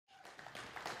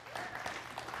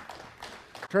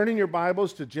Turning your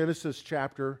Bibles to Genesis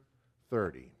chapter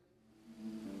 30.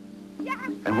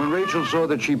 And when Rachel saw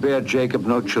that she bare Jacob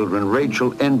no children,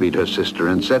 Rachel envied her sister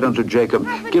and said unto Jacob,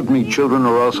 Give me children,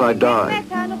 or else I die.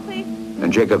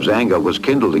 And Jacob's anger was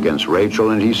kindled against Rachel,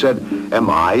 and he said, Am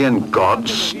I in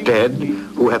God's stead,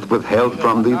 who hath withheld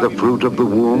from thee the fruit of the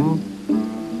womb?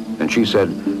 And she said,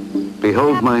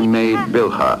 Behold my maid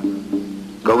Bilhah,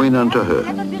 go in unto her,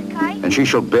 and she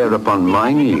shall bear upon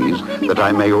my knees, that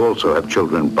I may also have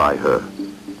children by her.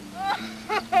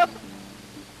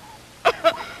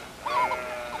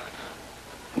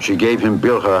 And she gave him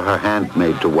Bilhah her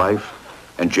handmaid to wife,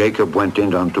 and Jacob went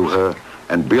in unto her,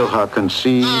 and Bilhah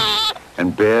conceived,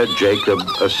 and bare Jacob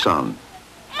a son.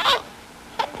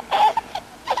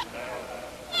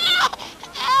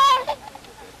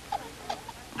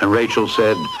 And Rachel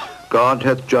said, God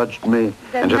hath judged me,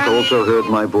 and hath also heard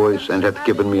my voice, and hath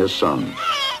given me a son.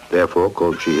 Therefore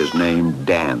called she his name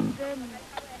Dan.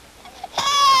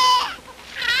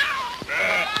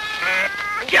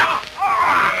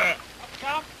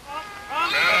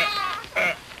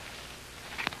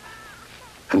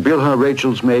 And Bilhah,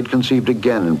 Rachel's maid, conceived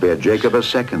again, and bare Jacob a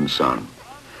second son.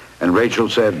 And Rachel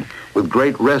said, With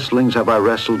great wrestlings have I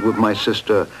wrestled with my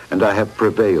sister, and I have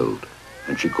prevailed.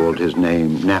 And she called his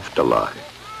name Naphtali.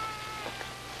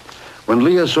 When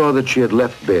Leah saw that she had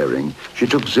left bearing, she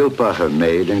took Zilpah her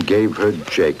maid, and gave her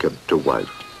Jacob to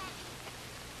wife.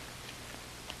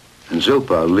 And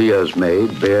Zilpah, Leah's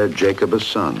maid, bare Jacob a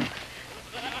son.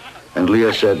 And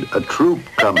Leah said, A troop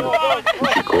cometh, and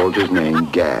she called his name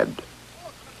Gad.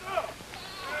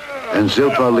 And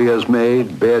Zilpah, Leah's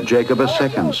maid, bare Jacob a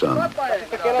second son.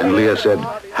 And Leah said,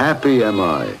 Happy am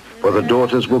I, for the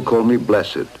daughters will call me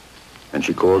blessed. And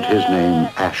she called his name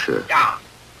Asher.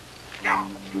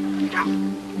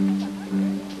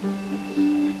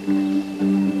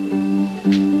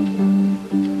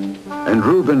 And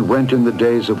Reuben went in the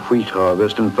days of wheat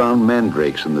harvest, and found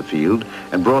mandrakes in the field,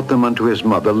 and brought them unto his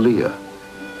mother Leah.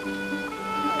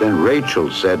 Then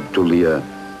Rachel said to Leah,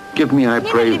 Give me, I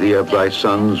pray thee, of thy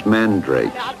son's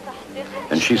mandrakes.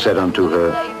 And she said unto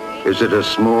her, Is it a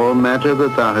small matter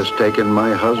that thou hast taken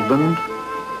my husband?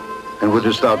 And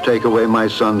wouldest thou take away my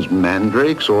son's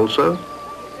mandrakes also?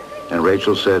 And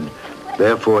Rachel said,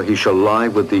 Therefore he shall lie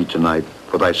with thee tonight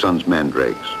for thy son's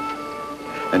mandrakes.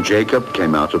 And Jacob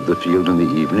came out of the field in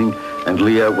the evening, and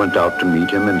Leah went out to meet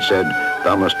him, and said,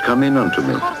 Thou must come in unto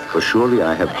me, for surely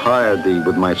I have hired thee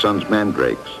with my son's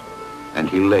mandrakes. And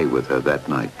he lay with her that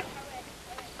night.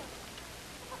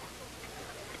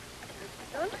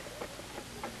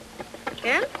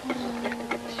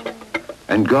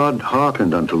 And God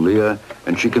hearkened unto Leah,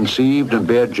 and she conceived and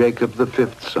bare Jacob the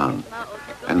fifth son.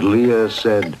 And Leah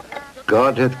said,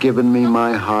 God hath given me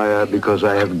my hire, because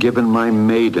I have given my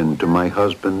maiden to my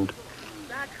husband.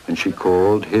 And she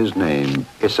called his name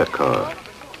Issachar.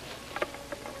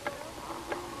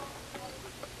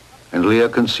 And Leah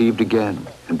conceived again,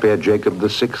 and bare Jacob the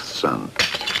sixth son.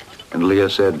 And Leah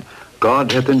said,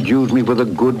 God hath endued me with a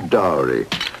good dowry.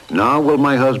 Now will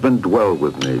my husband dwell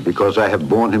with me, because I have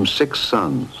borne him 6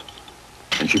 sons.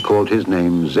 And she called his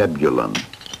name Zebulun.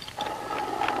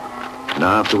 And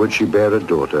afterward she bare a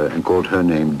daughter, and called her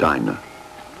name Dinah.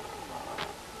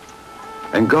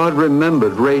 And God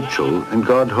remembered Rachel, and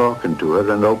God hearkened to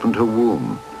her, and opened her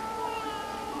womb.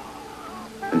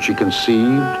 And she conceived,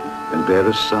 and bare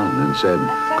a son, and said,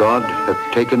 God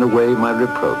hath taken away my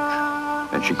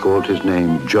reproach. And she called his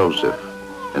name Joseph,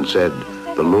 and said,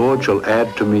 The Lord shall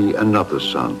add to me another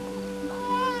son.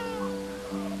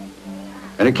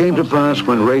 And it came to pass,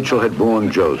 when Rachel had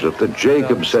borne Joseph, that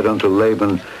Jacob said unto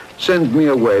Laban, Send me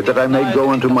away, that I may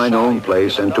go unto mine own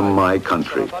place and to my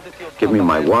country. Give me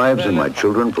my wives and my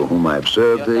children, for whom I have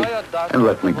served thee, and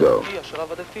let me go.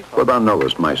 For thou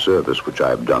knowest my service which I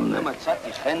have done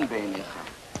thee.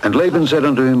 And Laban said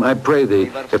unto him, I pray thee,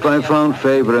 if I have found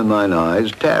favor in thine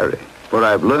eyes, tarry. For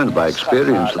I have learned by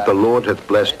experience that the Lord hath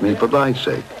blessed me for thy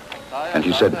sake. And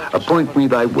he said, Appoint me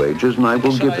thy wages, and I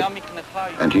will give it.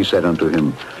 And he said unto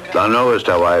him, Thou knowest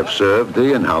how I have served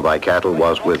thee, and how thy cattle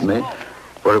was with me.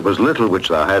 For it was little which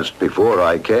thou hadst before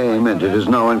I came, and it is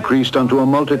now increased unto a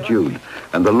multitude.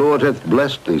 And the Lord hath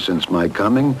blessed thee since my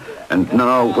coming. And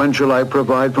now when shall I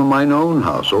provide for mine own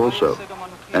house also?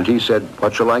 And he said,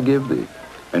 What shall I give thee?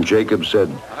 And Jacob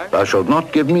said, Thou shalt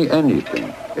not give me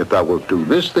anything. If thou wilt do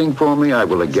this thing for me, I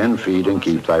will again feed and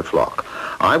keep thy flock.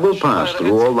 I will pass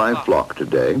through all thy flock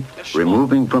today,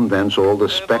 removing from thence all the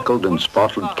speckled and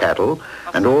spotted cattle,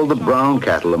 and all the brown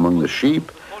cattle among the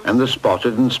sheep, and the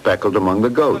spotted and speckled among the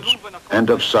goats,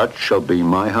 and of such shall be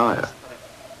my hire.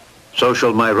 So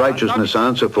shall my righteousness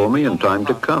answer for me in time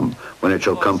to come, when it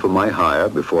shall come for my hire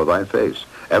before thy face.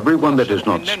 Every one that is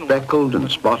not speckled and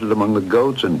spotted among the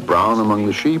goats and brown among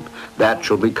the sheep, that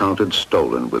shall be counted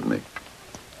stolen with me.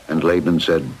 And Laban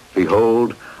said,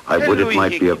 Behold, I would it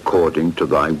might be according to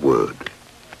thy word.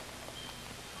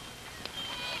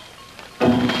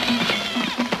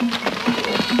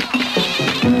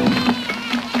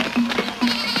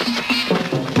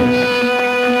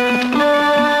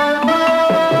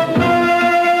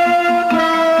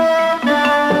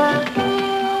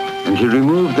 And he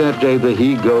removed that day the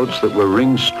he-goats that were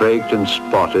ring-straked and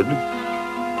spotted,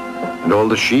 and all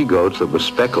the she-goats that were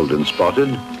speckled and spotted,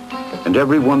 and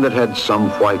every one that had some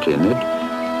white in it,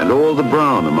 and all the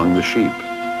brown among the sheep,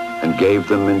 and gave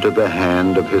them into the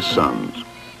hand of his sons.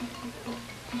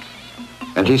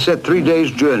 And he set 3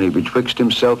 days' journey betwixt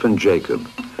himself and Jacob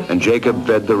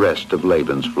fed the rest of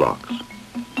Laban's flocks.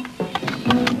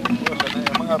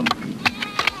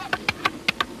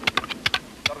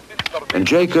 And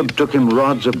Jacob took him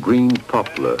rods of green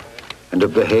poplar, and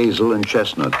of the hazel and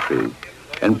chestnut tree,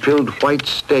 and pilled white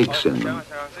stakes in them,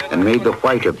 and made the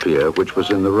white appear which was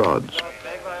in the rods.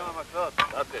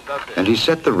 And he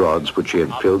set the rods which he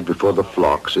had pilled before the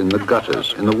flocks in the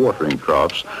gutters, in the watering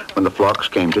troughs, when the flocks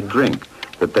came to drink,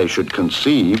 that they should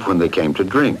conceive when they came to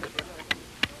drink.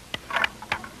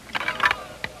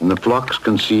 And the flocks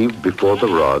conceived before the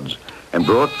rods, and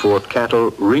brought forth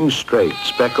cattle ring-straight,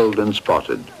 speckled, and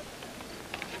spotted.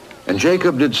 And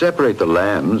Jacob did separate the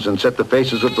lambs, and set the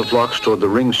faces of the flocks toward the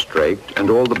ring-straked, and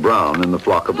all the brown in the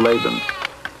flock of Laban.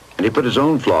 And he put his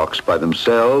own flocks by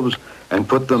themselves, and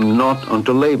put them not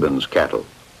unto Laban's cattle.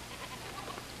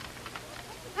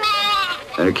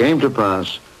 And it came to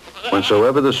pass,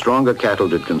 whensoever the stronger cattle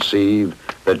did conceive,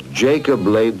 that Jacob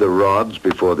laid the rods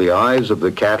before the eyes of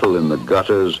the cattle in the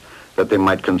gutters, that they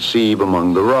might conceive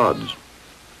among the rods.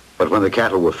 But when the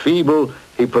cattle were feeble,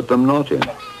 he put them not in.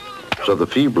 So the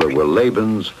feebler were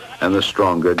Laban's, and the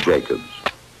stronger Jacob's.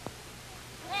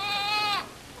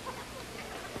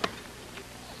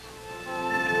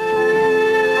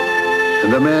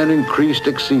 And the man increased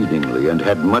exceedingly, and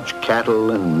had much cattle,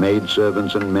 and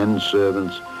maidservants, and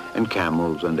menservants, and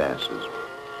camels, and asses.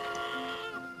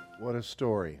 What a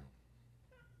story.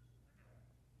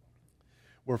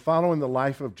 We're following the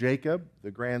life of Jacob,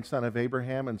 the grandson of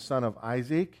Abraham and son of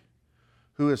Isaac,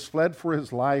 who has fled for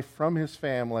his life from his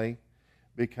family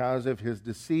because of his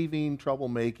deceiving,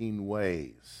 troublemaking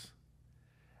ways.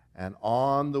 And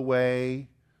on the way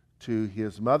to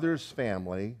his mother's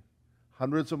family,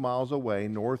 hundreds of miles away,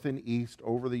 north and east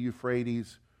over the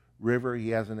Euphrates River, he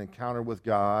has an encounter with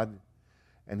God,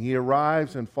 and he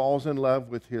arrives and falls in love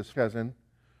with his cousin,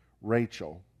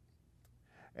 Rachel,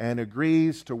 and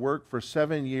agrees to work for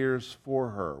 7 years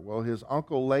for her. Well, his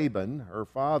uncle Laban, her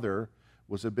father,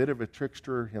 was a bit of a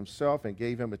trickster himself and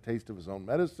gave him a taste of his own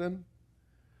medicine.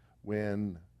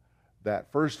 When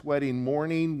that first wedding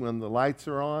morning, when the lights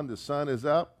are on, the sun is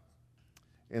up,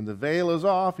 and the veil is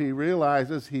off, he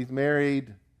realizes he's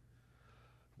married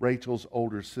Rachel's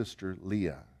older sister,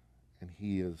 Leah, and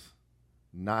he is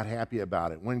not happy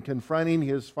about it. When confronting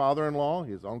his father-in-law,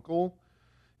 his uncle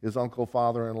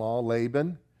father-in-law,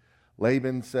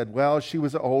 Laban said, well, she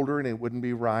was older and it wouldn't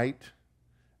be right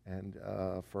and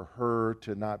for her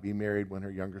to not be married when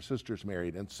her younger sister's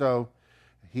married. And so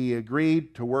he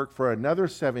agreed to work for another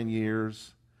 7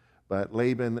 years, but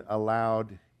Laban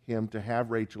allowed him to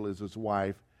have Rachel as his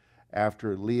wife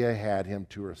after Leah had him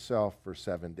to herself for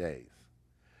 7 days.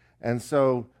 And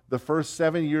so the first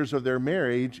 7 years of their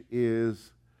marriage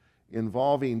is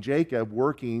involving Jacob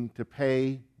working to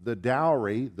pay the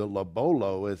dowry, the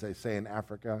lobolo, as they say in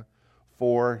Africa,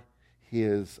 for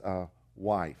his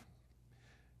wife,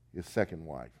 his second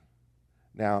wife.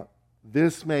 Now,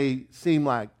 this may seem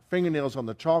like fingernails on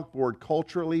the chalkboard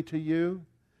culturally to you.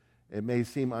 It may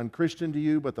seem unchristian to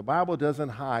you, but the Bible doesn't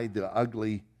hide the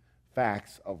ugly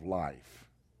facts of life.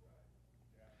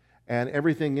 And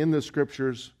everything in the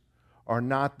Scriptures are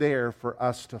not there for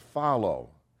us to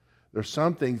follow. There's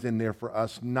some things in there for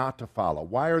us not to follow.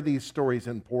 Why are these stories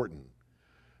important?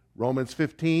 Romans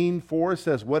 15:4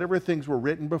 says, whatever things were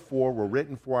written before were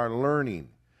written for our learning,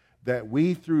 that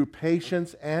we through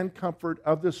patience and comfort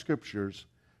of the Scriptures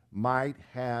might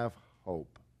have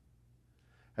hope.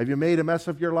 Have you made a mess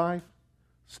of your life?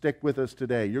 Stick with us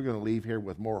today. You're going to leave here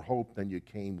with more hope than you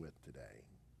came with today.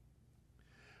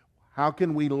 How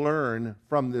can we learn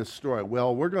from this story?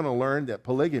 Well, we're going to learn that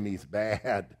polygamy is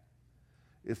bad.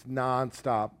 It's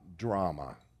nonstop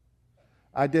drama.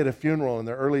 I did a funeral in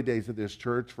the early days of this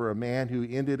church for a man who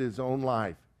ended his own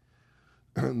life.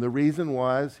 The reason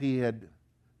was he had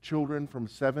children from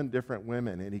 7 different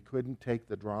women, and he couldn't take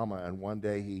the drama, and one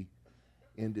day he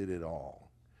ended it all.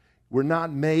 We're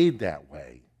not made that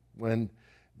way. When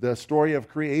The story of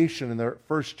creation in the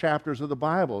first chapters of the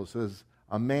Bible says,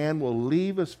 a man will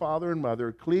leave his father and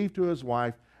mother, cleave to his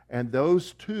wife, and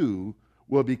those two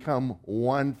will become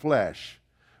one flesh.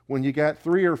 When you got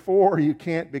 3 or 4, you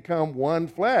can't become one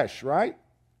flesh, right?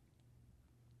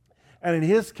 And in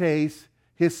his case,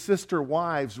 his sister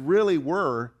wives really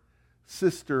were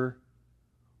sister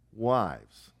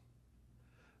wives.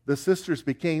 The sisters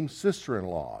became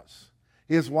sister-in-laws.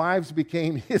 His wives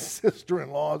became his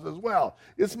sister-in-laws as well.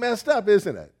 It's messed up,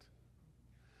 isn't it?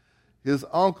 His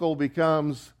uncle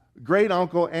becomes great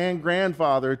uncle and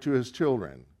grandfather to his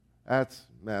children. That's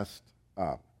messed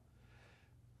up.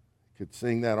 Could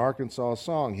sing that Arkansas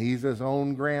song, He's His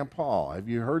Own Grandpa. Have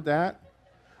you heard that?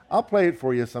 I'll play it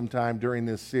for you sometime during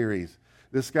this series.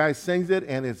 This guy sings it,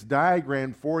 and it's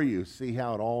diagrammed for you. See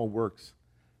how it all works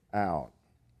out.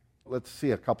 Let's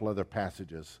see a couple other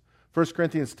passages. 1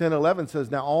 Corinthians 10:11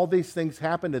 says, now all these things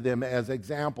happened to them as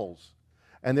examples,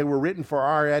 and they were written for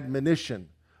our admonition,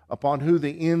 upon who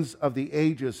the ends of the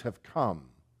ages have come.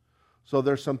 So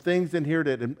there's some things in here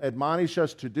that admonish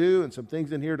us to do, and some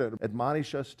things in here that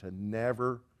admonish us to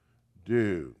never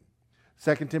do.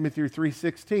 2 Timothy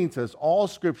 3:16 says, all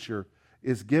Scripture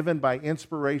is given by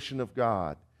inspiration of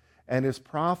God, and is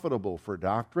profitable for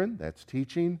doctrine, that's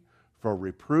teaching, for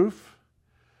reproof,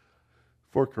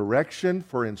 for correction,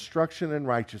 for instruction in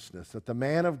righteousness, that the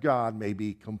man of God may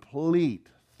be complete,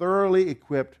 thoroughly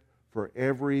equipped for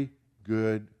every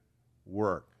good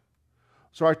work.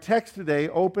 So our text today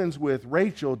opens with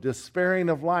Rachel despairing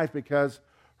of life because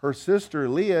her sister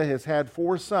Leah has had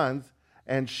 4 sons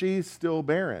and she's still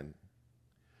barren.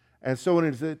 And so in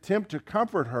his attempt to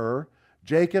comfort her,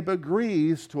 Jacob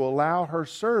agrees to allow her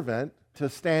servant to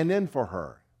stand in for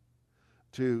her,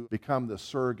 to become the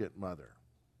surrogate mother.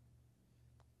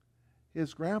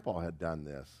 His grandpa had done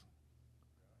this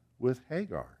with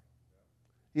Hagar.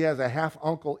 He has a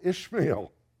half-uncle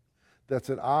Ishmael that's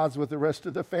at odds with the rest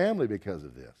of the family because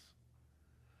of this.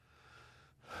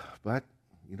 But,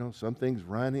 some things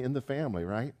run in the family,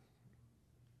 right?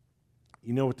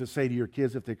 You know what to say to your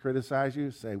kids if they criticize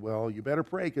you? Say, well, you better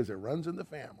pray because it runs in the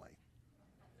family.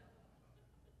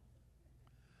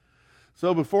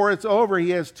 So before it's over, he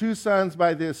has 2 sons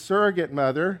by this surrogate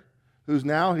mother, who's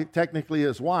now technically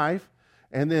his wife,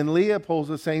 and then Leah pulls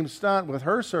the same stunt with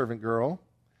her servant girl,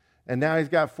 and now he's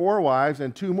got 4 wives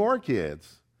and 2 more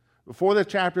kids. Before the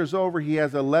chapter's over, he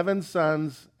has 11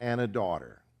 sons and a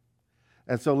daughter.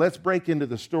 And so let's break into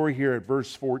the story here at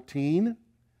verse 14.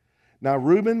 Now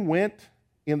Reuben went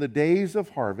in the days of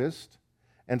harvest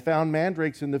and found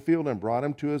mandrakes in the field and brought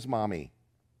them to his mommy.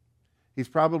 He's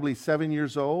probably 7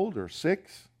 years old or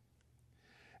 6.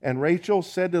 And Rachel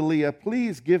said to Leah,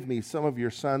 please give me some of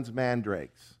your son's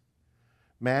mandrakes.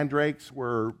 Mandrakes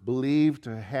were believed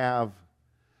to have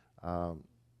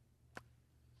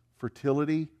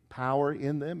fertility power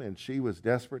in them, and she was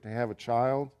desperate to have a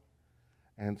child,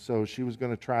 and so she was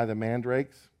going to try the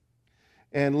mandrakes.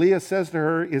 And Leah says to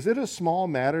her, is it a small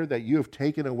matter that you have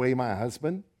taken away my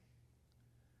husband,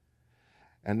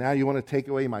 and now you want to take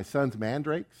away my son's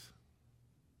mandrakes?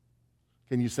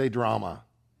 Can you say drama?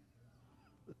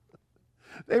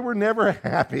 They were never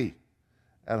happy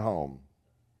at home.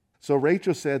 So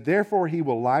Rachel said, therefore he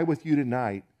will lie with you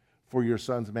tonight for your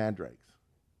son's mandrakes.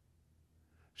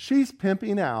 She's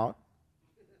pimping out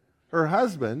her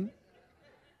husband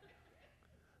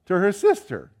to her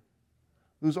sister,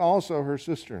 who's also her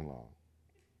sister-in-law.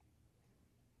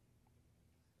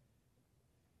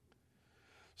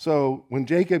 So when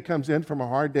Jacob comes in from a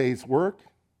hard day's work,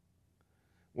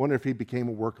 wonder if he became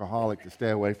a workaholic to stay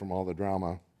away from all the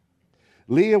drama.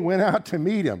 Leah went out to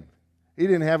meet him. He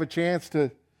didn't have a chance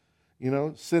to,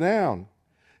 sit down.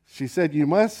 She said, you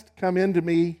must come in to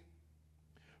me,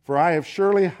 for I have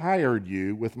surely hired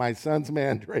you with my son's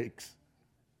mandrakes.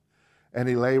 And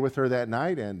he lay with her that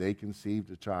night, and they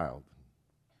conceived a child.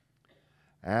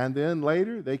 And then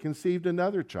later, they conceived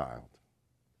another child.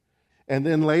 And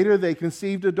then later, they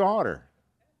conceived a daughter.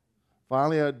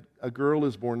 Finally, a girl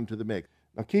is born into the mix.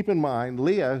 Now, keep in mind,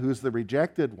 Leah, who's the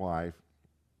rejected wife,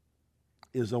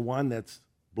 is the one that's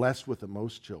blessed with the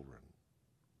most children.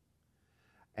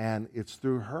 And it's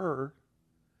through her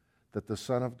that the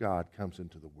Son of God comes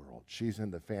into the world. She's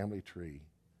in the family tree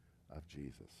of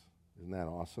Jesus. Isn't that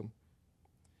awesome?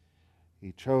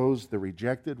 He chose the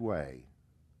rejected way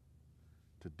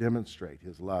to demonstrate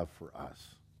his love for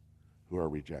us who are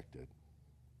rejected.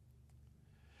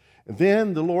 And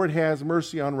then the Lord has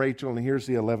mercy on Rachel, and here's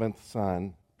the 11th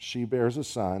son. She bears a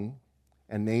son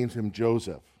and names him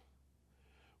Joseph,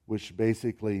 which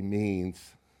basically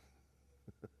means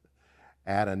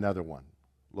add another one.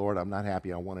 Lord, I'm not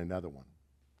happy. I want another one.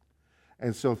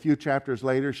 And so a few chapters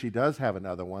later, she does have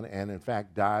another one, and in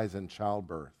fact dies in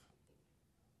childbirth,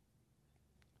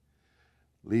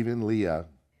 leaving Leah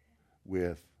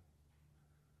with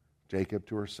Jacob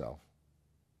to herself.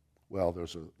 Well,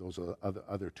 those are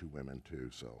other two women too,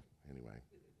 so anyway.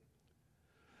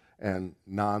 And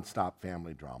nonstop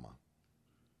family drama.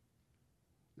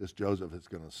 This Joseph is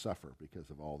going to suffer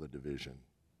because of all the division.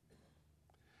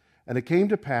 And it came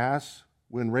to pass,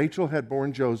 when Rachel had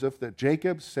borne Joseph, that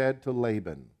Jacob said to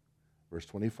Laban, verse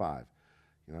 25,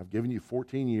 I've given you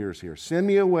 14 years here. Send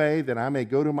me away that I may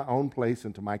go to my own place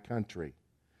and to my country.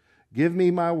 Give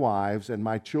me my wives and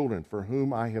my children for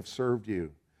whom I have served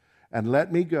you. And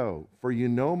let me go, for you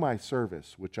know my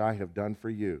service, which I have done for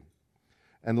you.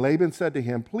 And Laban said to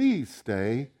him, Please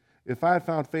stay, if I have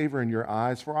found favor in your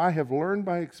eyes, for I have learned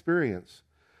by experience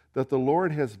that the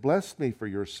Lord has blessed me for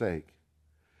your sake.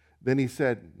 Then he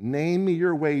said, Name me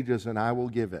your wages, and I will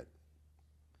give it.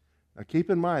 Now keep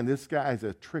in mind, this guy's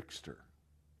a trickster.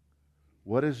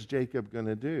 What is Jacob going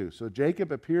to do? So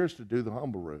Jacob appears to do the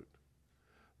humble route.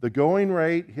 The going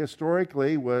rate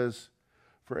historically was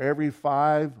for every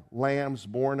 5 lambs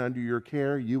born under your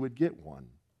care, you would get one.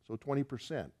 So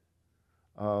 20%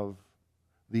 of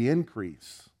the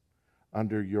increase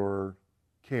under your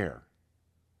care.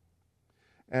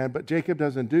 But Jacob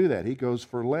doesn't do that. He goes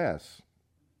for less.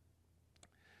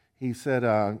 He said,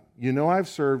 You know I've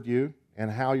served you, and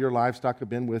how your livestock have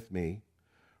been with me.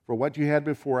 For what you had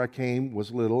before I came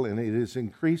was little, and it has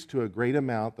increased to a great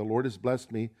amount. The Lord has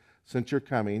blessed me since you're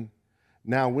coming.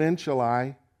 Now when shall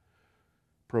I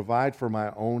provide for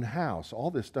my own house?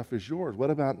 All this stuff is yours. What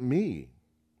about me?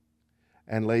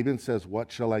 And Laban says,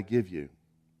 What shall I give you?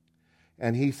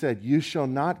 And he said, You shall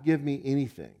not give me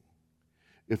anything.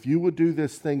 If you will do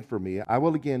this thing for me, I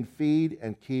will again feed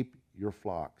and keep your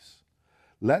flocks.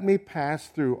 Let me pass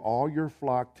through all your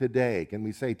flock today. Can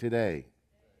we say today?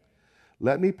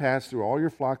 Let me pass through all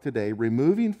your flock today,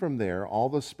 removing from there all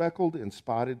the speckled and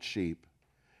spotted sheep,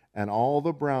 and all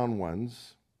the brown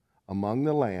ones among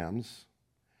the lambs,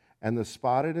 and the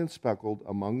spotted and speckled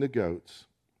among the goats,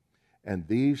 and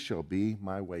these shall be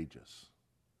my wages.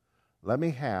 Let me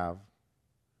have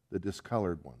the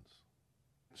discolored ones.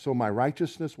 So my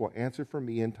righteousness will answer for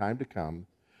me in time to come.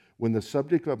 When the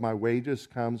subject of my wages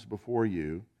comes before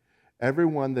you,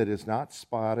 everyone that is not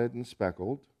spotted and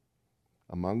speckled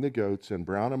among the goats and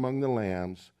brown among the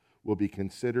lambs will be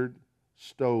considered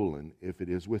stolen if it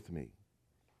is with me.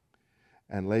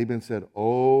 And Laban said,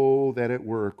 Oh, that it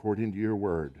were according to your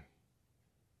word.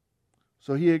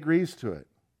 So he agrees to it.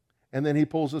 And then he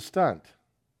pulls a stunt.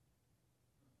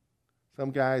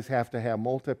 Some guys have to have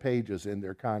multi-pages in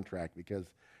their contract because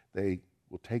they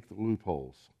will take the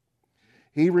loopholes.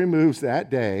 He removes that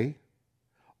day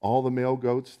all the male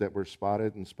goats that were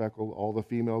spotted and speckled, all the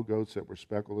female goats that were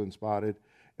speckled and spotted,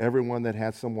 everyone that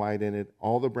had some white in it,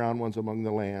 all the brown ones among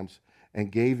the lambs,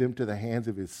 and gave them to the hands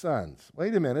of his sons.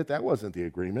 Wait a minute, that wasn't the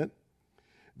agreement.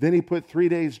 Then he put 3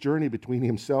 days' journey between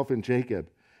himself and Jacob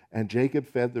Jacob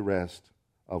fed the rest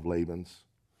of Laban's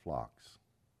flocks.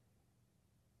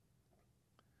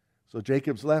 So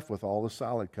Jacob's left with all the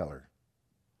solid color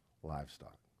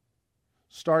livestock,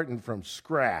 starting from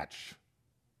scratch.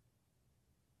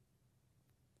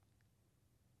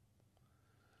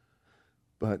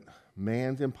 But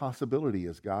man's impossibility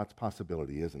is God's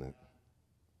possibility, isn't it?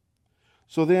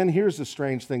 So then here's the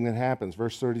strange thing that happens.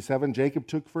 Verse 37, Jacob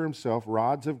took for himself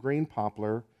rods of green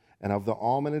poplar and of the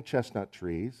almond and chestnut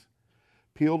trees,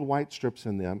 peeled white strips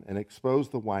in them, and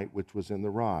exposed the white which was in the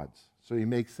rods. So he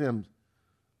makes them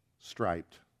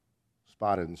striped,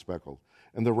 spotted and speckled.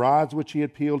 And the rods which he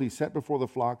had peeled he set before the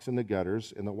flocks in the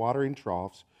gutters, in the watering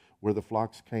troughs where the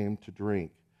flocks came to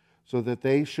drink, so that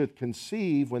they should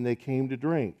conceive when they came to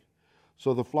drink.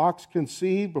 So the flocks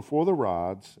conceived before the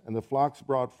rods, and the flocks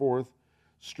brought forth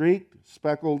streaked,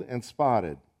 speckled, and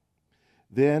spotted.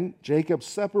 Then Jacob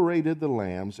separated the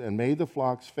lambs and made the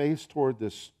flocks face toward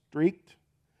the streaked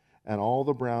and all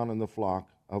the brown in the flock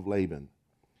of Laban.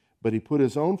 But he put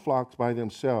his own flocks by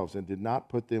themselves and did not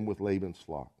put them with Laban's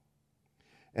flock.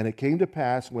 And it came to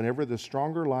pass, whenever the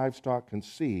stronger livestock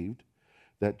conceived,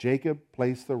 that Jacob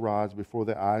placed the rods before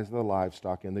the eyes of the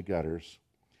livestock in the gutters,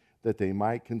 that they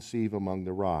might conceive among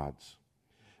the rods.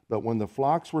 But when the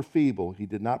flocks were feeble, he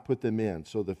did not put them in.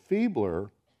 So the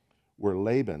feebler were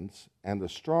Laban's, and the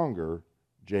stronger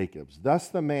Jacob's. Thus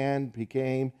the man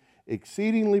became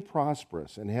exceedingly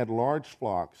prosperous and had large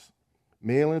flocks,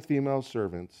 male and female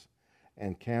servants,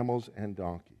 and camels and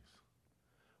donkeys.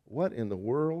 What in the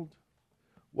world?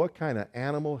 What kind of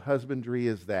animal husbandry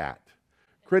is that?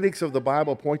 Critics of the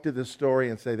Bible point to this story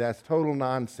and say that's total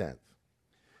nonsense.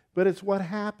 But it's what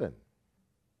happened.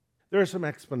 There are some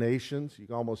explanations. You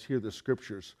can almost hear the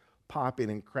scriptures popping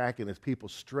and cracking as people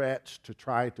stretch to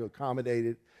try to accommodate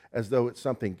it as though it's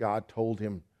something God told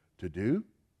him to do.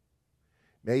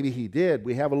 Maybe he did.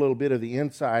 We have a little bit of the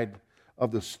inside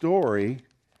of the story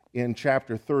in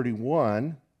chapter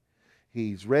 31.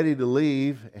 He's ready to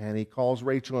leave, and he calls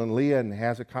Rachel and Leah and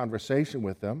has a conversation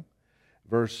with them.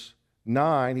 Verse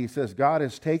 9, he says, God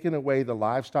has taken away the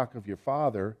livestock of your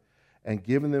father and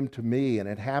given them to me, and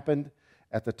it happened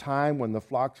at the time when the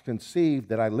flocks conceived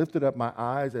that I lifted up my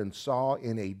eyes and saw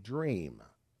in a dream.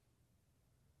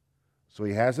 So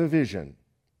he has a vision.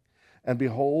 And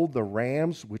behold, the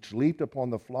rams which leaped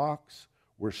upon the flocks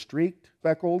were streaked,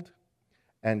 speckled,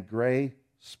 and gray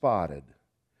spotted.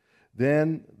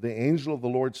 Then the angel of the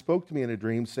Lord spoke to me in a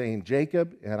dream, saying,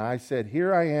 Jacob, and I said,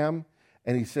 Here I am.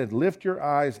 And he said, Lift your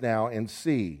eyes now and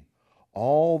see.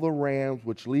 All the rams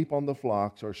which leap on the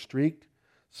flocks are streaked,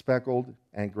 speckled,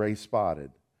 and gray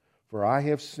spotted. For I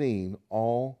have seen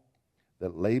all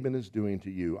that Laban is doing to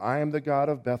you. I am the God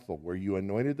of Bethel, where you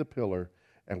anointed the pillar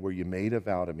and where you made a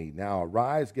vow to me. Now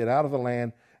arise, get out of the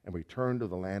land, and return to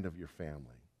the land of your family.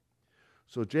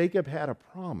 So Jacob had a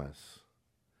promise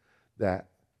that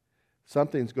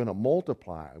something's going to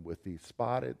multiply with these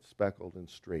spotted, speckled, and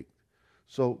streaked.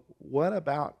 So what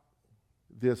about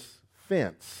this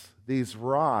fence, these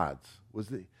rods?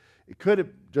 It could have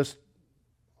just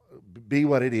be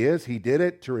what it is. He did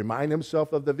it to remind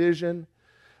himself of the vision.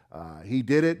 He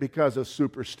did it because of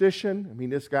superstition. I mean,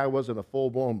 this guy wasn't a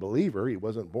full-blown believer. He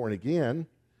wasn't born again.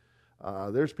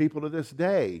 There's people to this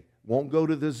day won't go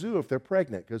to the zoo if they're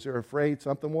pregnant because they're afraid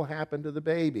something will happen to the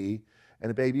baby and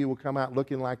the baby will come out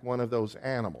looking like one of those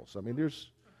animals. I mean,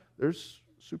 there's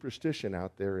superstition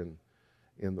out there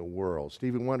in the world.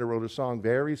 Stevie Wonder wrote a song,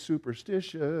 Very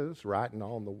Superstitious, writing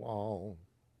on the wall.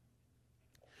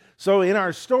 So in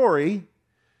our story,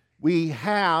 we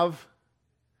have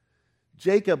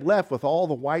Jacob left with all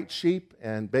the white sheep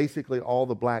and basically all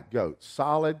the black goats,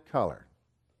 solid color.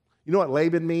 You know what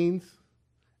Laban means?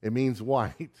 It means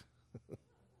white.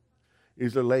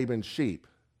 These are Laban's sheep.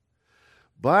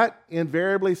 But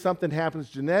invariably something happens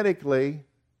genetically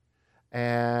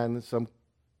and some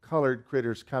colored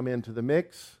critters come into the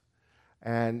mix.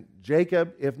 And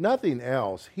Jacob, if nothing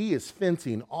else, he is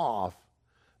fencing off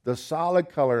the solid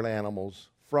colored animals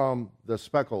from the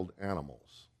speckled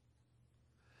animals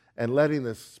and letting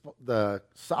the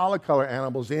solid color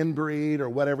animals inbreed or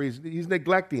whatever. He's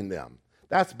neglecting them.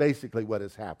 That's basically what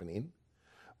is happening.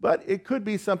 But it could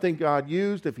be something God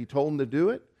used if he told him to do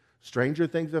it. Stranger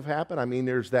things have happened. I mean,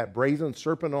 there's that brazen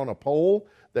serpent on a pole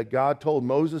that God told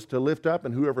Moses to lift up,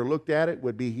 and whoever looked at it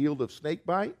would be healed of snake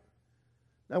bite.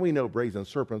 Now we know brazen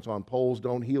serpents on poles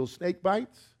don't heal snake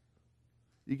bites.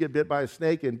 You get bit by a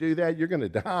snake and do that, you're going to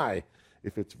die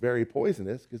if it's very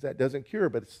poisonous because that doesn't cure,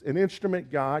 but it's an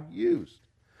instrument God used.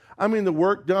 I mean, the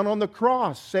work done on the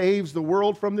cross saves the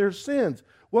world from their sins.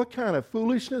 What kind of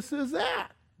foolishness is that,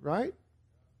 right?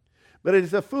 But it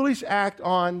is a foolish act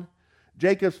on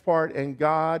Jacob's part, and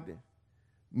God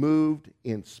moved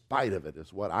in spite of it,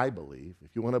 is what I believe.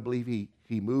 If you want to believe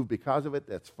he moved because of it,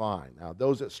 that's fine. Now,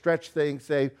 those that stretch things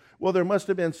say, well, there must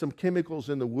have been some chemicals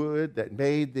in the wood that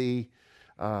made the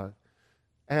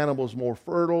animals more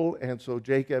fertile, and so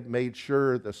Jacob made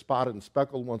sure the spotted and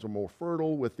speckled ones were more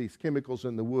fertile with these chemicals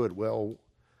in the wood. Well,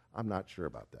 I'm not sure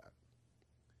about that.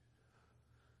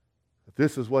 But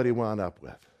this is what he wound up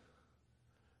with.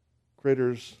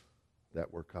 Critters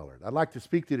that were colored. I'd like to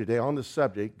speak to you today on the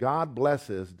subject, God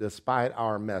blesses despite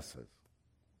our messes.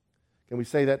 Can we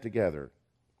say that together?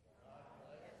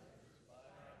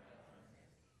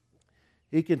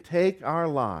 He can take our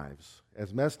lives,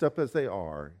 as messed up as they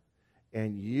are,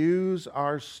 and use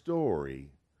our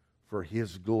story for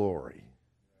his glory.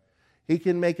 He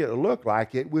can make it look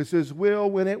like it was his will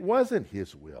when it wasn't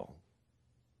his will.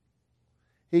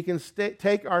 He can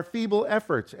take our feeble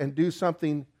efforts and do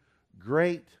something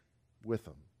great with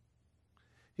them.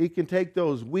 He can take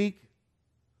those weak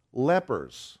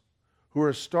lepers who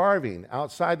are starving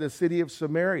outside the city of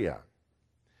Samaria,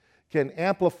 can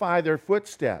amplify their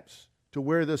footsteps to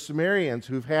where the Samaritans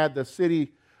who've had the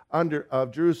city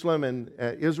of Jerusalem and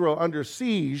Israel under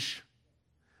siege,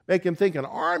 make them think an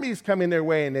army's coming their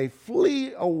way and they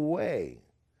flee away.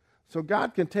 So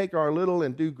God can take our little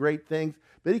and do great things,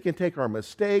 but he can take our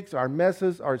mistakes, our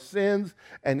messes, our sins,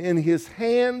 and in his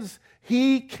hands,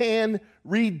 he can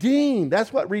redeem.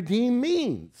 That's what redeem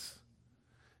means,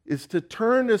 is to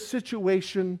turn a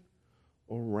situation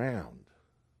around.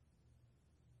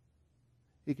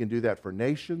 He can do that for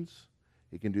nations.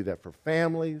 He can do that for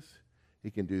families. He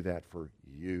can do that for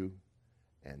you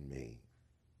and me.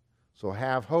 So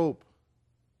have hope.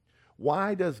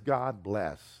 Why does God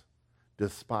bless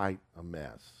despite a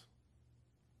mess?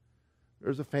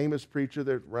 There's a famous preacher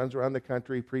that runs around the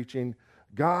country preaching,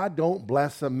 God don't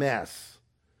bless a mess.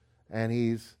 And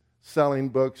he's selling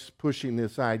books pushing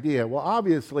this idea. Well,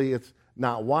 obviously it's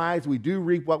not wise. We do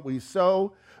reap what we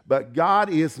sow, but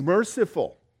God is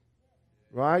merciful.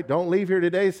 Right? Don't leave here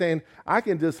today saying, I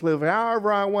can just live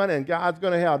however I want and God's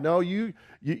going to help. No,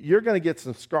 you're going to get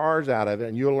some scars out of it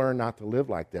and you'll learn not to live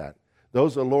like that.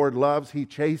 Those the Lord loves, he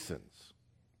chastens.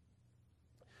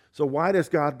 So why does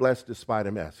God bless despite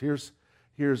a mess? Here's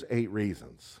 8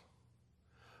 reasons.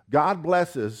 God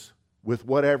blesses with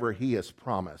whatever he has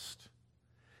promised.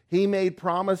 He made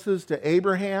promises to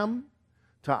Abraham,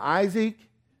 to Isaac,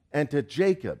 and to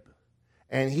Jacob.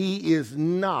 And he is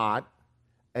not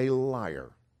a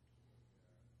liar.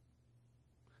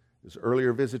 His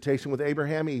earlier visitation with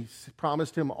Abraham, he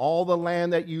promised him, all the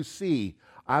land that you see,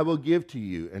 I will give to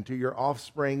you and to your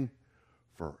offspring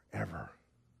forever.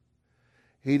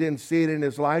 He didn't see it in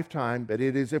his lifetime, but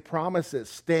it is a promise that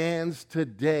stands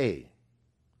today.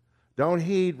 Don't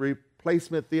heed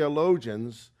replacement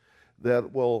theologians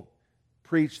that will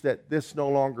preach that this no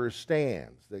longer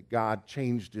stands, that God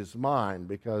changed his mind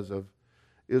because of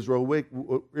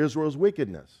Israel's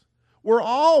wickedness. We're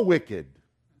all wicked.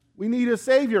 We need a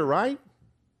Savior, right?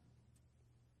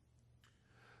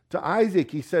 To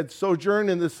Isaac, he said, sojourn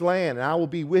in this land, and I will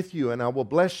be with you, and I will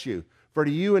bless you. For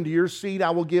to you and to your seed I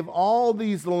will give all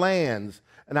these lands,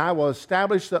 and I will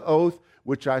establish the oath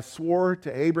which I swore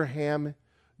to Abraham,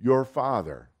 your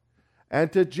father.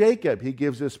 And to Jacob, he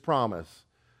gives this promise.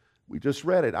 We just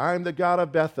read it. I am the God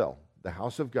of Bethel, the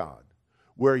house of God,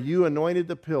 where you anointed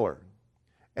the pillar,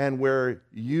 and where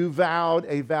you vowed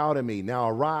a vow to me. Now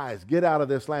arise, get out of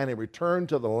this land, and return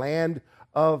to the land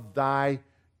of thy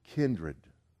kindred.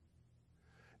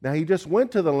 Now, he just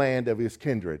went to the land of his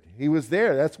kindred. He was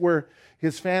there. That's where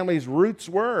his family's roots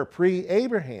were,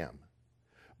 pre-Abraham.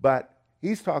 But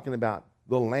he's talking about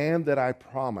the land that I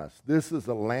promised. This is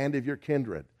the land of your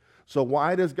kindred. So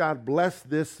why does God bless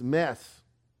this mess?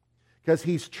 Because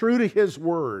he's true to his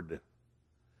word.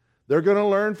 They're going to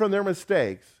learn from their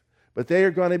mistakes, but they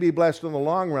are going to be blessed in the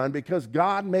long run because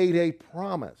God made a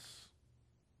promise.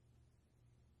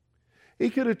 He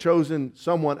could have chosen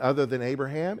someone other than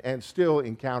Abraham and still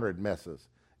encountered messes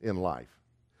in life.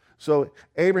 So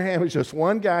Abraham is just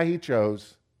one guy he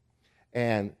chose,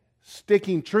 and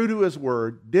sticking true to his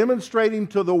word, demonstrating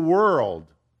to the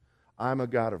world, I'm a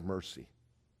God of mercy.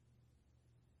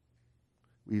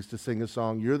 We used to sing a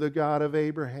song, you're the God of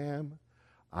Abraham,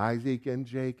 Isaac, and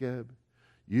Jacob.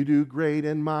 You do great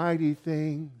and mighty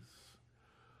things.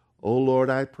 Oh Lord,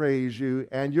 I praise you,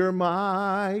 and you're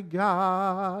my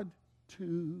God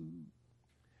too.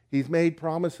 He's made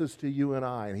promises to you and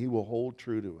I, and he will hold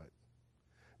true to it.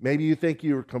 Maybe you think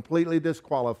you're completely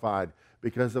disqualified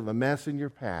because of a mess in your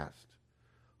past.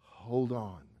 Hold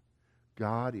on.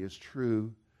 God is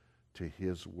true to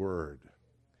his word.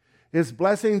 His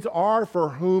blessings are for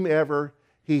whomever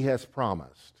he has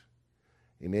promised.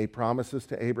 He made promises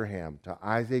to Abraham, to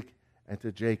Isaac, and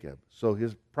to Jacob. So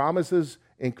his promises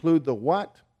include the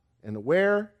what and the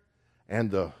where and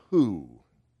the who.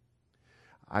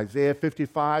 Isaiah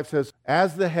 55 says,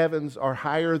 as the heavens are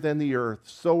higher than the earth,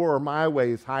 so are my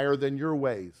ways higher than your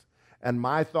ways, and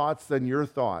my thoughts than your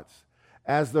thoughts.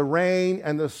 As the rain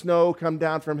and the snow come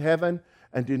down from heaven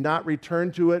and do not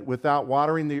return to it without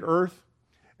watering the earth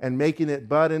and making it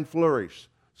bud and flourish,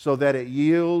 so that it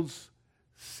yields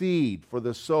seed for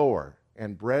the sower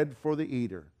and bread for the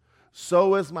eater,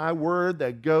 so is my word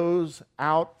that goes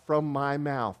out from my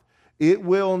mouth. It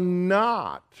will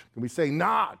not, can we say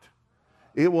not?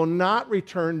 It will not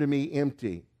return to me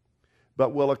empty,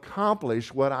 but will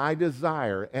accomplish what I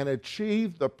desire and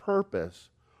achieve the purpose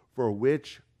for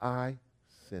which I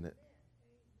sent it.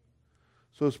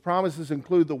 So his promises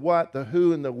include the what, the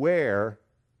who, and the where,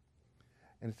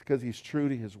 and it's because he's true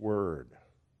to his word.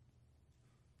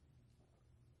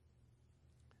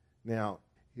 Now,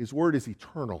 his word is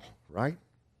eternal, right?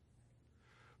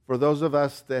 For those of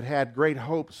us that had great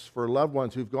hopes for loved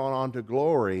ones who've gone on to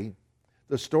glory,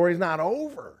 the story's not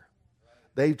over.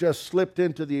 They've just slipped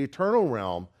into the eternal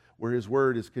realm where his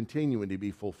word is continuing to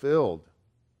be fulfilled.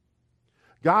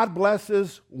 God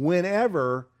blesses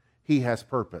whenever he has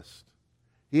purposed.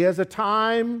 He has a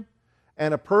time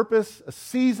and a purpose, a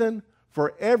season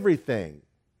for everything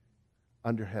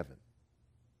under heaven.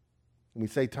 When we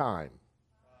say time,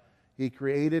 he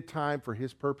created time for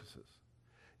his purposes.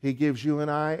 He gives you and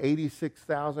I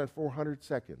 86,400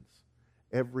 seconds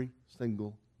every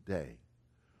single day.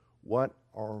 What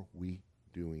are we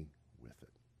doing with it?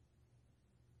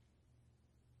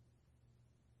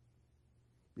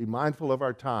 Be mindful of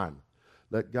our time.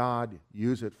 Let God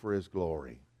use it for His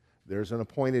glory. There's an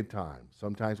appointed time.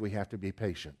 Sometimes we have to be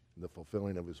patient in the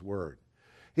fulfilling of His word.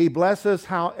 He blesses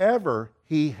however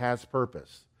He has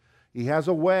purpose. He has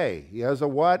a way. He has a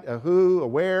what, a who, a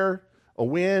where, a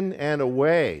when, and a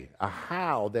way, a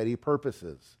how that He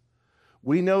purposes.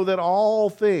 We know that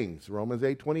all things, Romans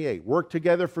 8:28, work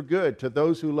together for good to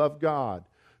those who love God,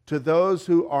 to those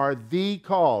who are the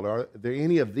called. Are there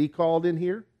any of the called in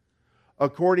here?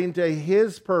 According to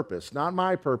His purpose, not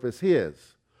my purpose, His.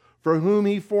 For whom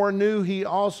He foreknew, He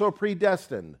also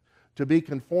predestined to be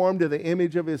conformed to the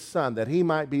image of His Son, that He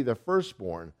might be the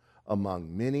firstborn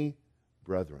among many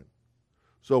brethren.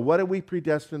 So what are we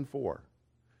predestined for?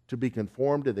 To be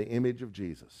conformed to the image of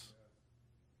Jesus.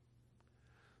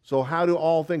 So how do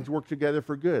all things work together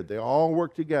for good? They all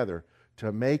work together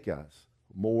to make us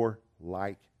more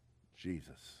like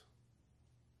Jesus.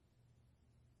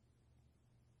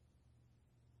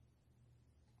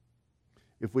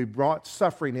 If we brought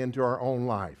suffering into our own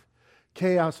life,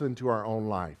 chaos into our own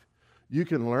life, you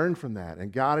can learn from that.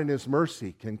 And God in His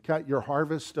mercy can cut your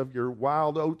harvest of your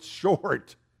wild oats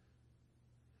short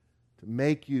to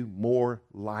make you more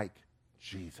like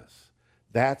Jesus.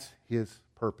 That's His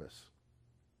purpose.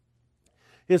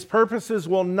 His purposes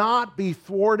will not be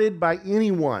thwarted by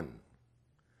anyone.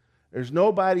 There's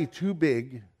nobody too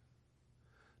big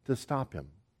to stop Him.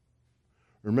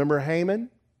 Remember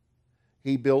Haman?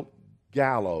 He built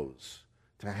gallows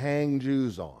to hang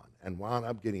Jews on and wound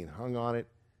up getting hung on it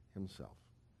himself.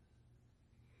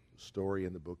 The story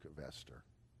in the book of Esther.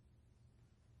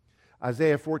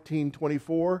 Isaiah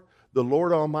 14:24, the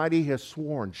Lord Almighty has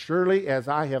sworn, surely as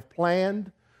I have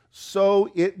planned, so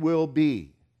it will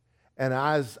be. And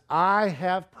as I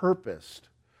have purposed,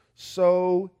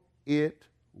 so it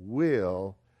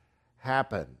will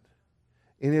happen.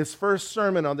 In his first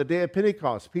sermon on the day of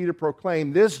Pentecost, Peter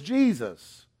proclaimed, this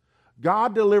Jesus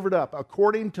God delivered up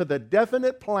according to the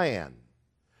definite plan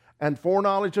and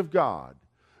foreknowledge of God,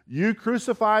 you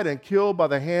crucified and killed by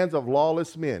the hands of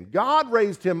lawless men. God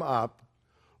raised Him up,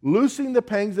 loosing the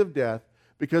pangs of death,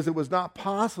 because it was not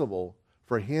possible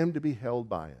for Him to be held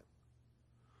by it.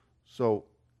 So,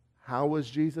 how was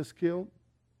Jesus killed?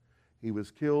 He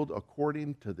was killed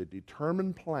according to the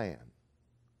determined plan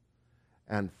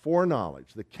and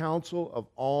foreknowledge, the counsel of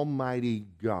Almighty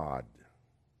God.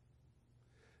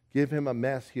 Give Him a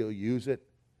mess, He'll use it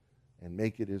and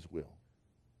make it His will.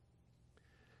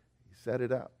 He set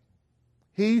it up.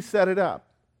 He set it up.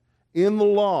 In the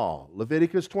law,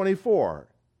 Leviticus 24,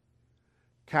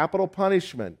 capital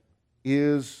punishment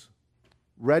is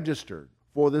registered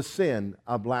for the sin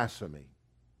of blasphemy.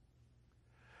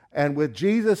 And with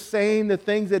Jesus saying the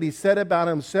things that He said about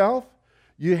Himself,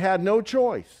 you had no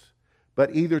choice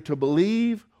but either to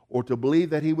believe or to believe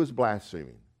that He was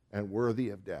blaspheming and worthy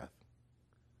of death.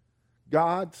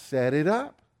 God set it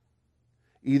up.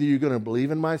 Either you're going to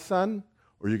believe in my Son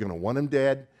or you're going to want Him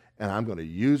dead, and I'm going to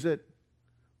use it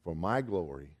for my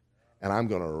glory, and I'm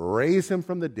going to raise Him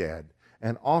from the dead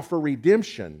and offer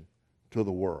redemption to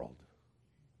the world.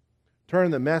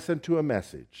 Turn the mess into a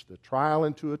message, the trial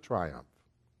into a triumph.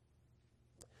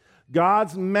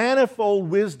 God's manifold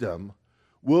wisdom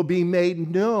will be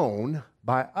made known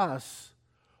by us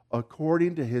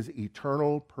according to His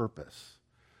eternal purpose.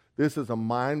 This is a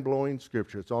mind-blowing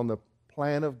scripture. It's on the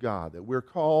plan of God that we're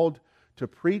called to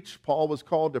preach. Paul was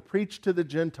called to preach to the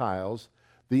Gentiles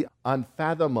the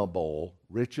unfathomable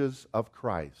riches of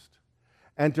Christ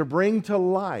and to bring to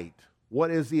light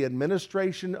what is the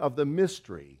administration of the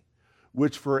mystery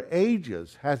which for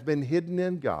ages has been hidden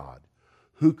in God,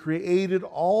 who created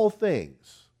all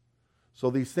things. So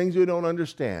these things we don't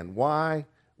understand, why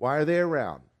are they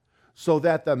around? So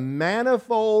that the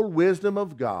manifold wisdom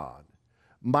of God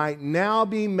might now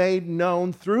be made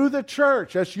known through the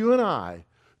church, that's you and I,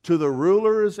 to the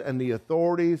rulers and the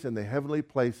authorities in the heavenly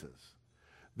places.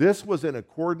 This was in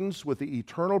accordance with the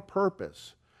eternal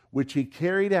purpose which He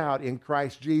carried out in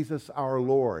Christ Jesus our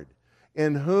Lord,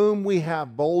 in whom we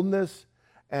have boldness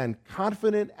and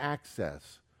confident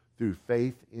access through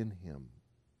faith in Him.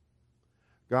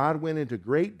 God went into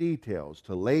great details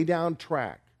to lay down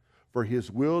track for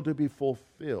His will to be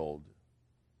fulfilled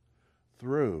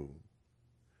through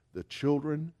the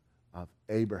children of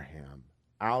Abraham,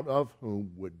 out of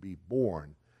whom would be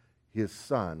born His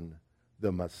Son,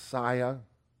 the Messiah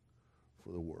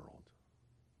for the world.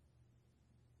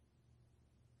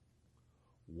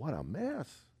 What a mess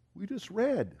we just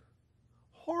read.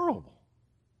 Horrible.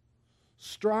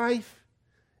 Strife,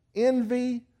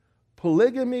 envy,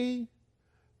 polygamy,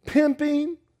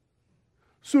 pimping,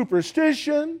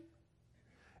 superstition,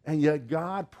 and yet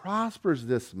God prospers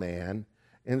this man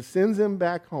and sends him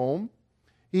back home.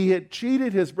 He had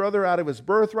cheated his brother out of his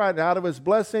birthright, out of his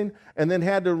blessing, and then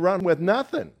had to run with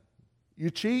nothing. You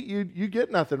cheat, you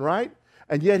get nothing, right?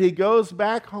 And yet he goes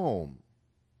back home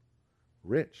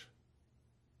rich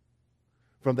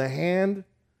from the hand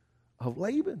of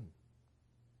Laban.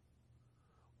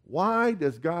 Why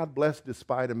does God bless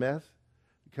despite a mess?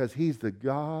 Because he's the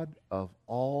God of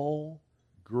all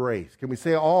grace. Can we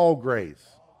say all grace?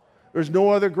 There's no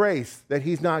other grace that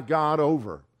he's not God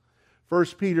over. 1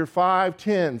 Peter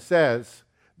 5:10 says,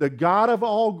 the God of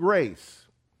all grace,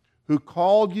 who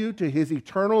called you to his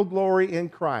eternal glory in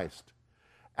Christ,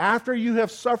 after you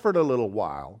have suffered a little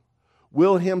while,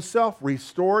 will himself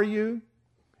restore you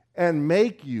and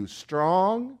make you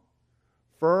strong,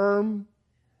 firm,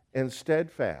 and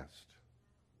steadfast.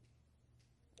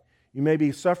 You may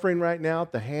be suffering right now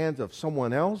at the hands of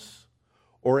someone else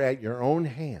or at your own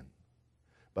hand,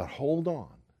 but hold on.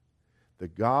 The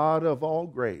God of all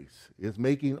grace is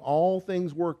making all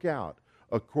things work out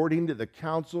according to the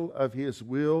counsel of his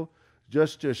will,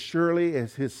 just as surely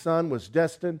as his Son was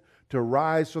destined to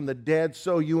rise from the dead,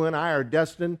 so you and I are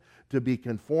destined to be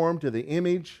conformed to the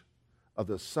image of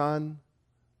the Son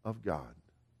of God.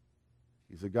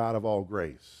 He's a God of all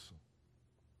grace.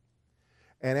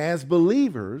 And as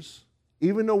believers,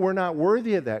 even though we're not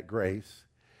worthy of that grace,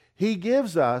 he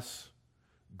gives us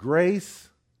grace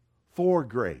for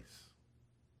grace.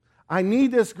 I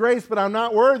need this grace, but I'm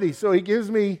not worthy, so he gives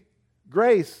me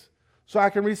grace so I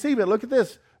can receive it. Look at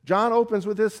this. John opens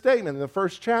with this statement in the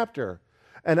first chapter.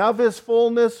 And of his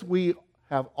fullness we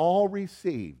have all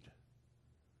received,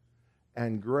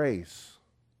 and grace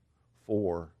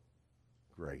for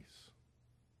grace.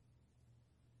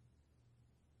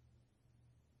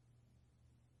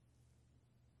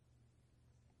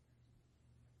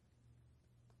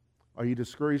 Are you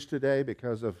discouraged today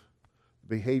because of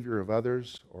the behavior of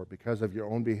others, or because of your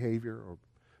own behavior, or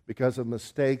because of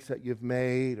mistakes that you've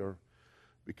made, or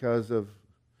because of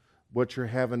what you're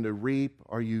having to reap?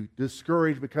 Are you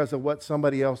discouraged because of what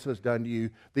somebody else has done to you,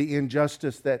 the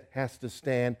injustice that has to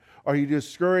stand? Are you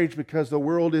discouraged because the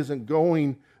world isn't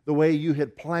going the way you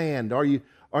had planned? Are you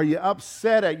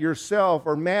upset at yourself,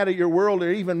 or mad at your world,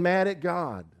 or even mad at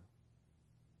God?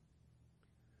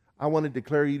 I want to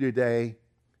declare you today,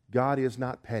 God is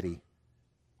not petty.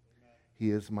 He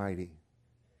is mighty.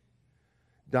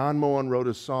 Don Moen wrote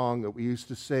a song that we used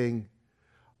to sing.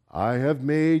 I have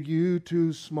made you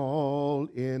too small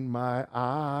in my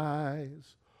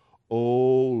eyes. O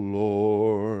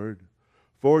Lord,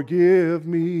 forgive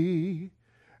me.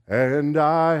 And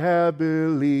I have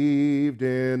believed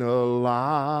in a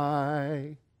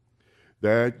lie,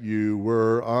 that you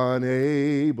were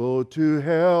unable to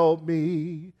help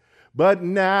me. But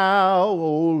now,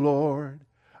 O Lord,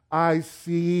 I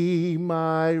see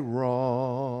my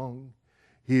wrong.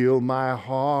 Heal my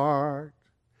heart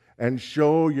and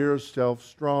show yourself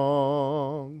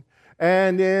strong.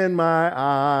 And in my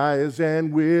eyes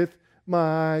and with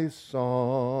my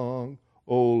song,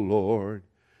 O Lord,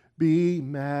 be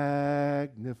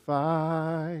magnified.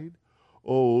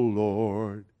 O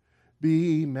Lord,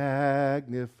 be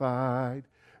magnified.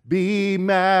 Be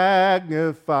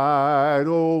magnified,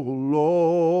 O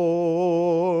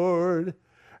Lord,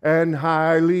 and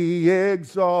highly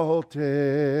exalted.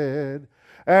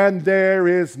 And there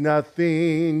is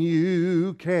nothing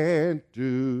you can't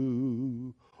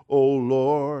do. O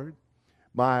Lord,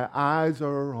 my eyes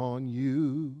are on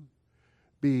you.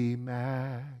 Be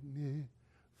magnified,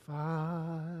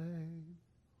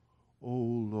 O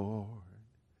Lord,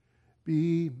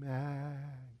 be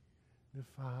magnified.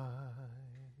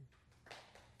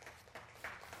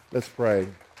 Let's pray.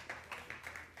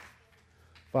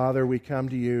 Father, we come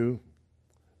to you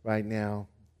right now,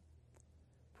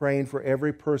 praying for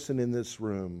every person in this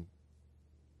room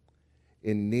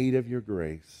in need of your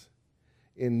grace,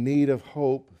 in need of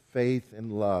hope, faith,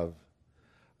 and love.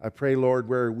 I pray, Lord,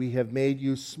 where we have made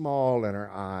you small in our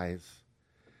eyes,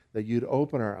 that you'd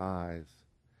open our eyes,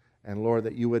 and Lord,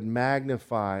 that you would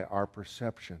magnify our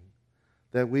perception,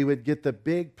 that we would get the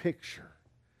big picture,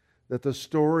 that the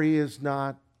story is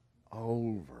not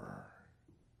over,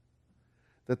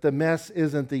 that the mess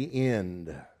isn't the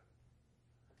end,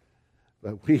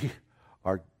 but we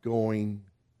are going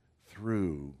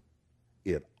through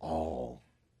it all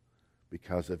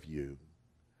because of you.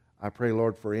 I pray,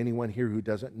 Lord, for anyone here who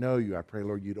doesn't know you, I pray,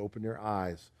 Lord, you'd open their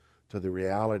eyes to the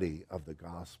reality of the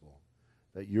gospel,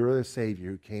 that you're the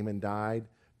Savior who came and died,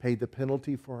 paid the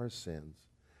penalty for our sins,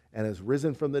 and has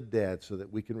risen from the dead so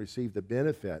that we can receive the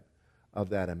benefit of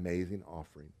that amazing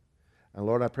offering. And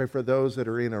Lord, I pray for those that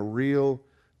are in a real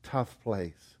tough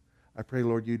place. I pray,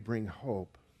 Lord, you'd bring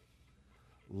hope,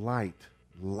 light,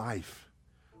 life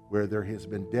where there has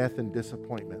been death and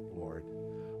disappointment, Lord.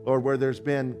 Lord, where there's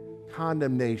been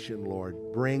condemnation, Lord,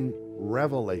 bring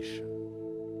revelation.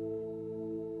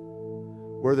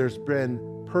 Where there's been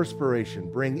perspiration,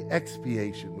 bring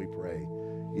expiation, we pray.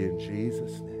 In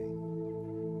Jesus' name.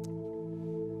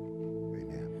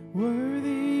 Amen.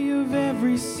 Worthy of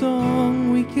every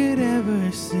song we could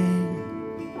ever sing.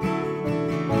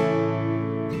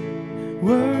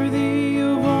 Worthy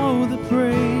of all the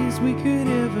praise we could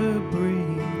ever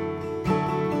bring.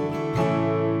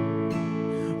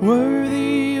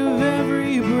 Worthy of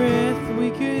every breath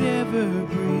we could ever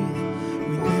breathe.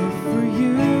 We live for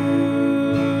you.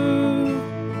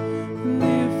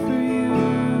 Live for you.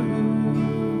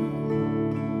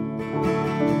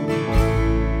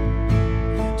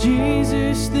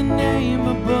 Jesus, the name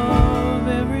above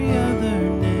every other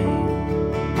name.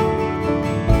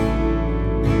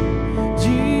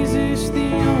 Jesus,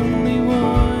 the only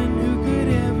one who could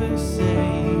ever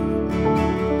save.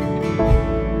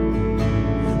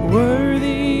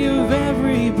 Worthy of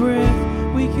every breath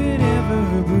we could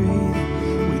ever breathe.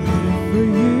 We live for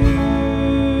you.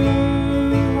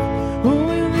 Oh,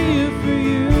 we live for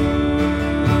you.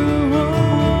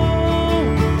 Oh,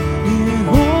 and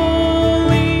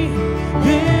holy,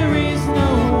 there is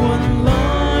no one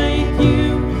like you.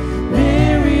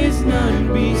 There is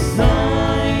none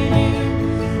beside you.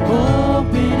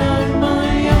 Open up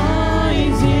my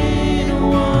eyes in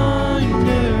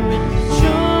wonder and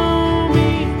show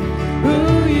me who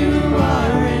you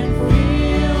are, and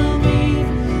fill me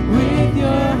with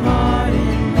your heart,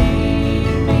 and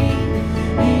lead me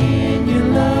in your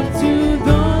love to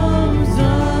those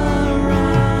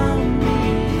around me.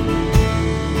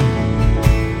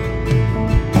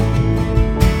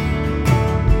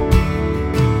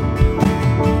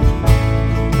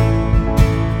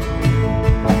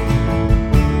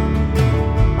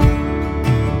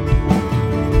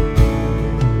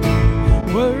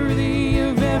 Worthy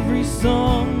of every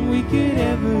song we could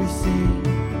ever sing.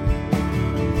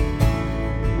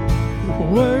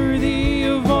 Worthy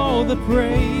of all the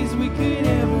praise we could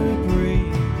ever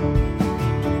bring.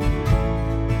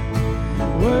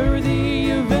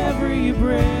 Worthy of every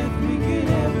breath we could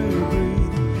ever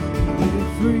breathe. We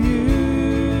live for you.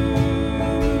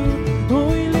 Oh,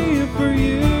 we live for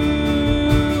you.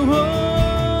 Oh,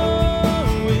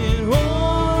 and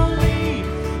holy,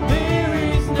 there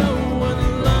is no one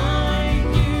like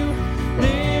you.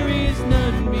 There is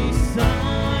none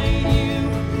beside you.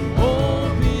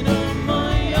 Open up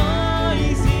my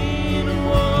eyes in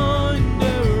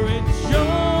wonder and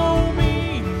show me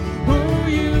who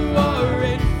you are,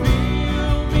 and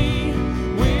fill me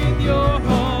with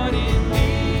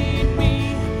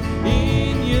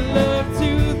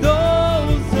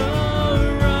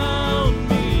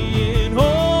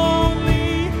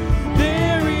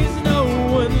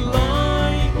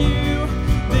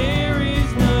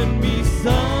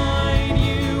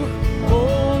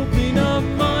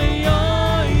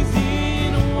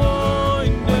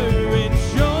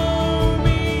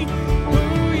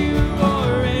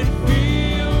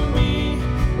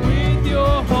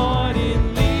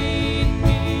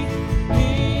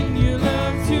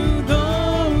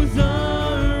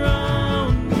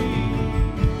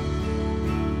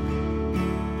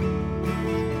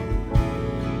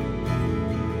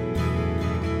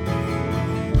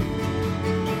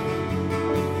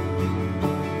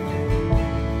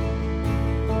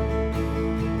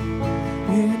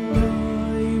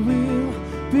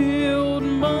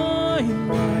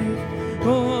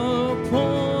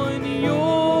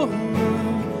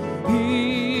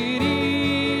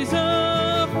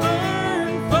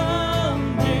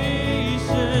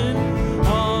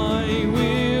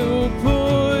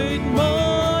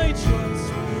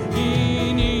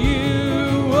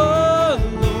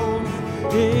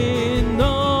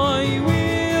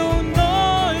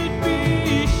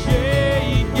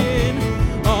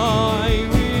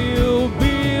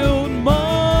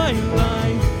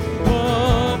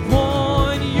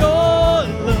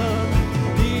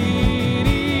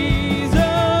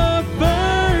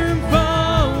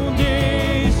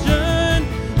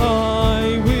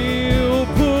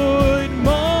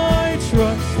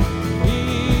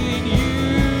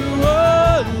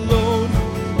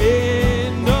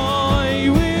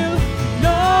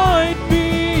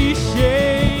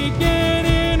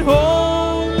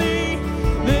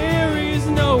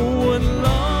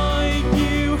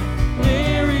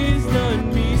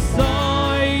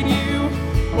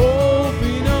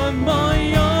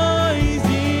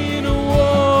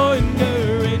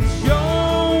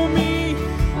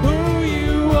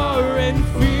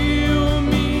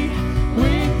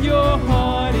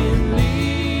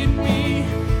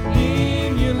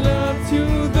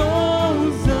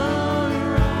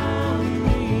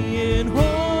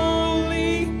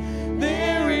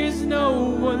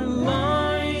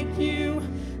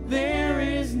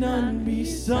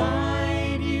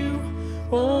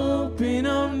Open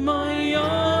up my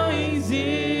eyes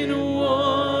in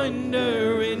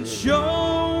wonder and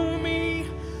show me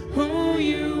who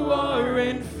you are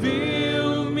and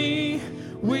fill me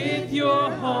with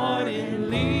your heart and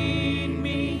lead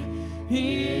me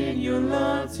in your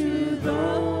love to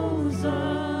those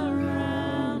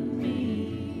around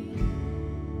me.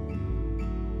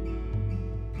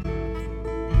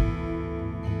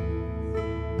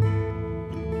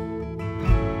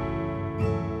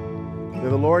 May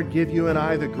the Lord give you and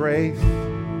I the grace.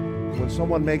 When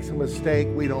someone makes a mistake,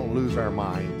 we don't lose our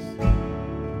minds.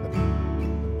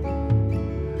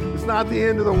 It's not the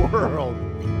end of the world.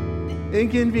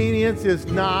 Inconvenience is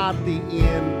not the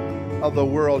end of the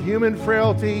world. Human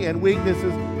frailty and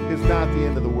weaknesses is not the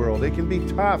end of the world. It can be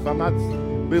tough. I'm not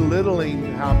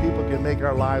belittling how people can make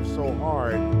our lives so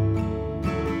hard.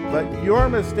 But your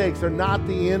mistakes are not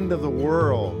the end of the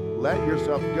world. Let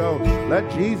yourself go.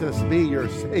 Let Jesus be your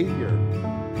Savior.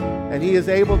 And He is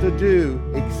able to do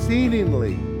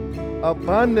exceedingly,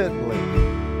 abundantly,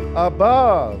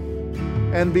 above,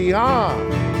 and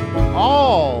beyond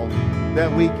all that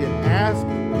we can ask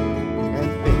and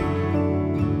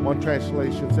think. One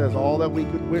translation says, all that we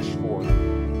could wish for.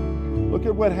 Look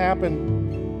at what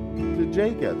happened to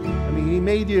Jacob. I mean, he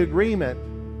made the agreement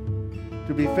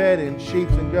to be fed in sheep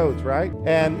and goats, right?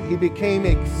 And he became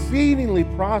exceedingly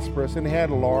prosperous and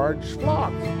had large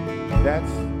flocks.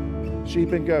 That's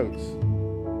sheep and goats.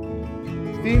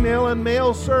 Female and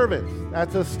male servants,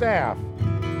 that's a staff.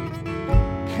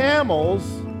 Camels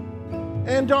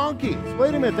and donkeys.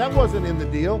 Wait a minute, that wasn't in the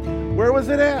deal. Where was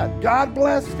it at? God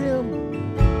blessed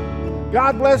him.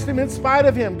 God blessed him in spite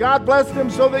of him. God blessed him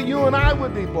so that you and I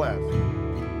would be blessed.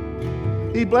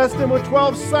 He blessed him with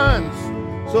 12 sons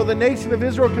so the nation of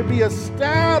Israel could be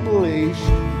established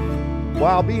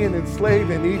while being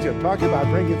enslaved in Egypt. Talk about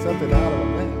bringing something out of a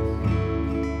mess.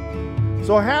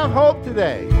 So have hope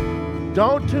today.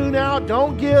 Don't tune out.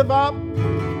 Don't give up.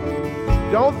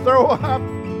 Don't throw up.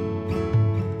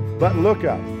 But look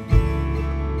up.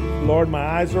 Lord, my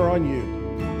eyes are on you.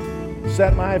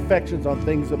 Set my affections on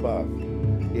things above.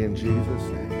 In Jesus'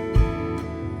 name.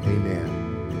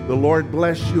 Amen. The Lord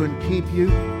bless you and keep you.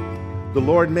 The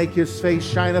Lord make his face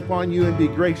shine upon you and be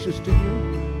gracious to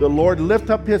you. The Lord lift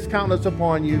up his countenance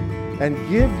upon you and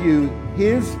give you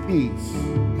his peace.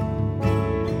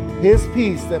 His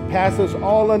peace that passes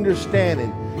all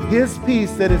understanding. His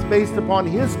peace that is based upon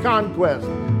his conquest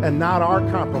and not our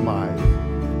compromise.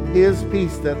 His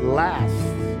peace that lasts.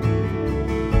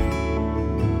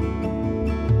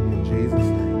 In Jesus'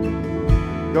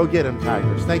 name. Go get him,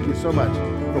 Tigers. Thank you so much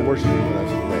for worshiping with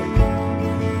us.